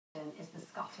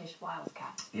Scottish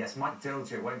Wildcat. Yes, Mike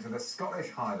Dilger went to the Scottish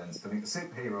Highlands to meet the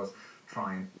superheroes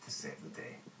trying to save the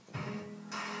day.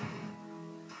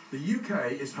 The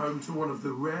UK is home to one of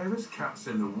the rarest cats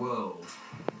in the world.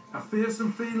 A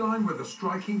fearsome feline with a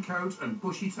striking coat and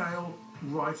bushy tail,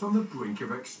 right on the brink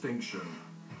of extinction.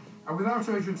 And without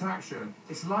urgent action,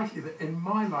 it's likely that in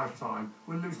my lifetime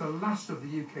we'll lose the last of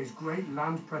the UK's great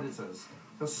land predators,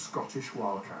 the Scottish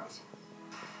Wildcat.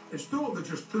 It's thought that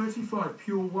just 35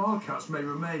 pure wildcats may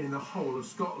remain in the whole of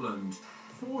Scotland,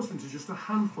 forced into just a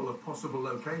handful of possible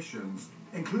locations,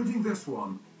 including this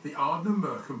one, the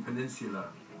Ardnamurchan Peninsula.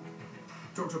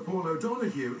 Dr. Paul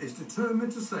O'Donoghue is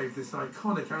determined to save this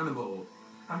iconic animal,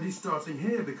 and he's starting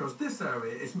here because this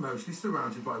area is mostly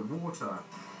surrounded by water,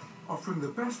 offering the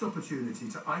best opportunity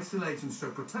to isolate and so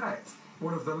protect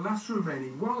one of the last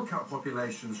remaining wildcat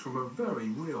populations from a very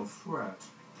real threat.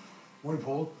 Morning,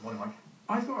 Paul. Morning, Mike.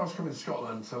 I thought I was coming to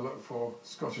Scotland to look for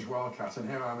Scottish Wildcat, and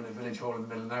here I am in a village hall in the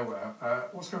middle of nowhere.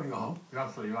 What's going on? You're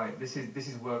absolutely right. This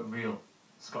is where real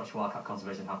Scottish Wildcat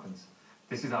conservation happens.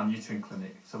 This is our neutering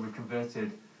clinic, so we've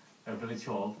converted a village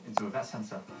hall into a vet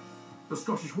centre. The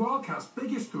Scottish Wildcat's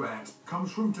biggest threat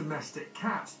comes from domestic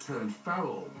cats turned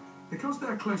feral. Because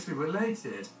they're closely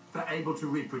related, they're able to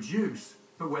reproduce,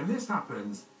 but when this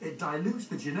happens, it dilutes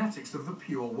the genetics of the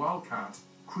pure wildcat,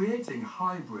 creating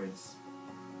hybrids.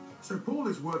 So Paul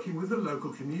is working with the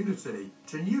local community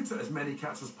to neuter as many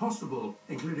cats as possible,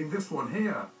 including this one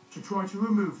here, to try to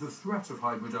remove the threat of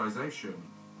hybridisation.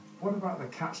 What about the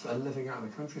cats that are living out in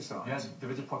the countryside? Yes,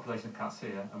 there is a population of cats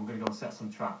here, and we're going to go and set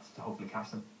some traps to hopefully catch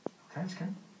them. Okay, let's go.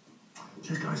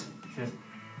 Cheers, guys. Cheers.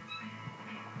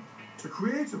 To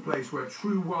create a place where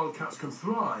true wildcats can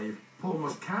thrive, Paul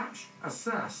must catch,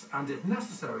 assess, and if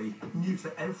necessary,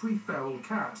 neuter every feral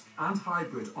cat and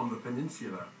hybrid on the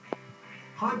peninsula.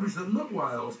 Hybrids that look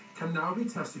wild can now be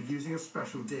tested using a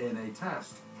special DNA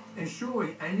test,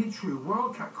 ensuring any true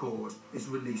wildcat caught is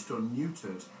released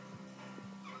unneutered.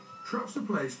 Traps are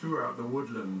placed throughout the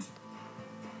woodland.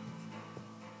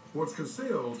 Once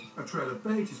concealed, a trail of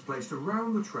bait is placed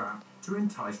around the trap to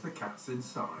entice the cats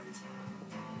inside.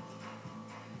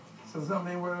 So does that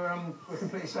mean we're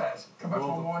completely set? Come back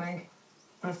tomorrow morning?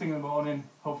 First thing in the morning,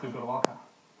 hopefully we've got a wildcat.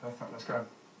 Perfect, let's go.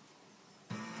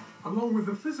 Along with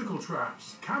the physical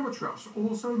traps, camera traps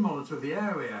also monitor the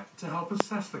area to help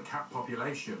assess the cat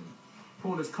population.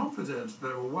 Paul is confident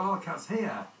there are wildcats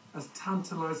here, as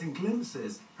tantalising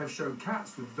glimpses have shown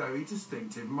cats with very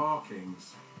distinctive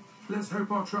markings. Let's hope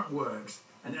our trap works,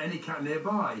 and any cat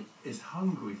nearby is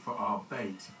hungry for our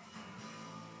bait.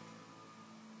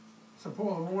 So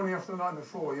Paul, the morning after the night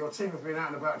before, your team have been out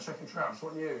and about checking traps.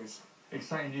 What news?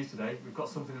 Exciting news today. We've got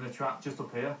something in the trap just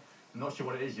up here. I'm not sure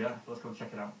what it is yet, but let's go and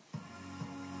check it out.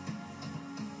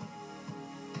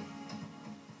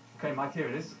 Okay, Mike, here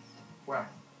it is. Where?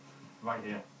 Right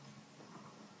here.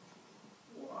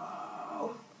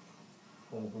 Wow.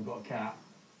 Paul, we've got a cat.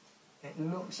 It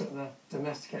looks at the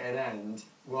domesticated end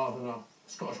rather than a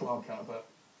Scottish Wildcat, but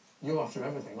you're after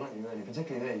everything, aren't you, really?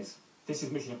 Particularly these. This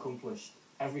is mission accomplished.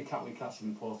 Every cat we catch is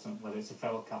important, whether it's a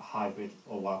feral cat, hybrid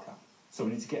or wildcat. So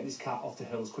we need to get this cat off the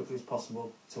hill as quickly as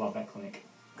possible to our vet clinic.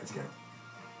 Good to go.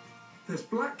 This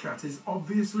black cat is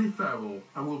obviously feral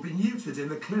and will be neutered in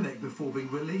the clinic before being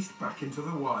released back into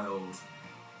the wild.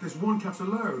 This one cat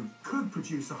alone could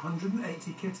produce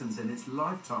 180 kittens in its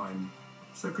lifetime,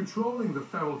 so controlling the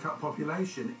feral cat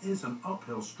population is an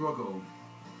uphill struggle.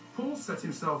 Paul set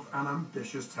himself an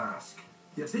ambitious task,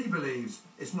 yet he believes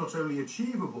it's not only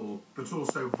achievable but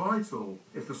also vital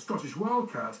if the Scottish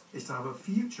Wildcat is to have a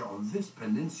future on this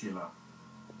peninsula.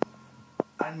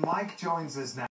 And Mike joins us now.